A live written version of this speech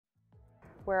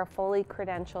We're a fully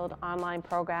credentialed online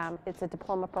program. It's a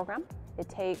diploma program. It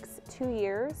takes 2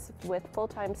 years with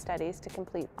full-time studies to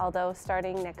complete, although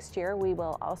starting next year we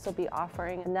will also be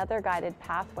offering another guided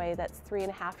pathway that's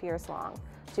 3.5 years long.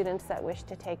 Students that wish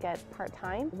to take it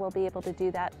part-time will be able to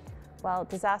do that. While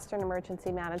disaster and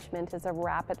emergency management is a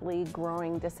rapidly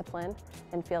growing discipline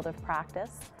and field of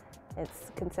practice,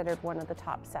 it's considered one of the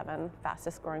top 7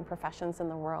 fastest growing professions in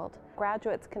the world.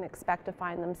 Graduates can expect to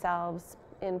find themselves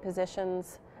in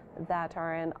positions that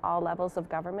are in all levels of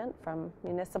government, from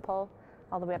municipal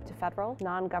all the way up to federal,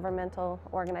 non-governmental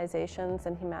organizations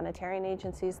and humanitarian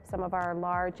agencies. Some of our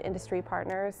large industry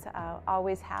partners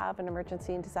always have an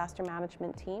emergency and disaster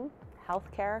management team.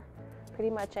 Healthcare,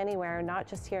 pretty much anywhere, not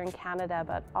just here in Canada,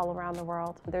 but all around the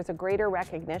world. There's a greater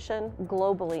recognition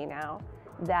globally now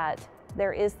that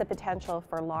there is the potential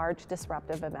for large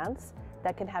disruptive events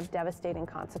that can have devastating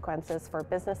consequences for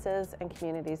businesses and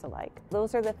communities alike.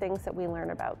 Those are the things that we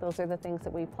learn about. Those are the things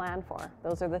that we plan for.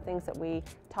 Those are the things that we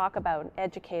talk about and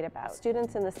educate about.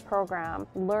 Students in this program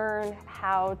learn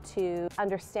how to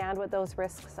understand what those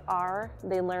risks are.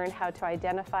 They learn how to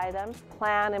identify them,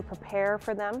 plan and prepare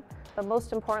for them. But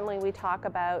most importantly, we talk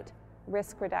about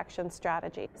risk reduction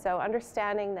strategy. So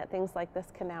understanding that things like this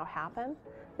can now happen,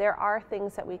 there are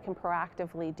things that we can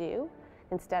proactively do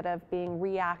instead of being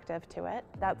reactive to it.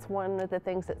 That's one of the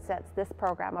things that sets this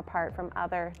program apart from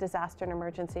other disaster and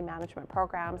emergency management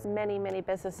programs. Many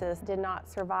businesses did not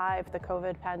survive the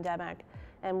COVID pandemic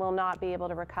and will not be able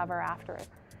to recover after it.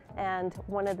 And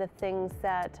one of the things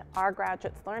that our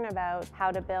graduates learn about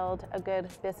how to build a good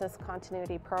business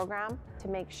continuity program to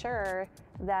make sure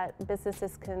that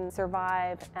businesses can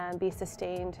survive and be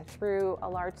sustained through a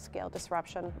large-scale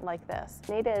disruption like this.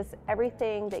 NAIT is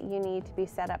everything that you need to be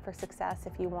set up for success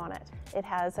if you want it. It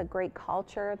has a great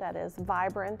culture that is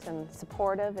vibrant and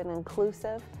supportive and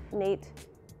inclusive. NAIT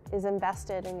is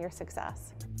invested in your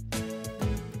success.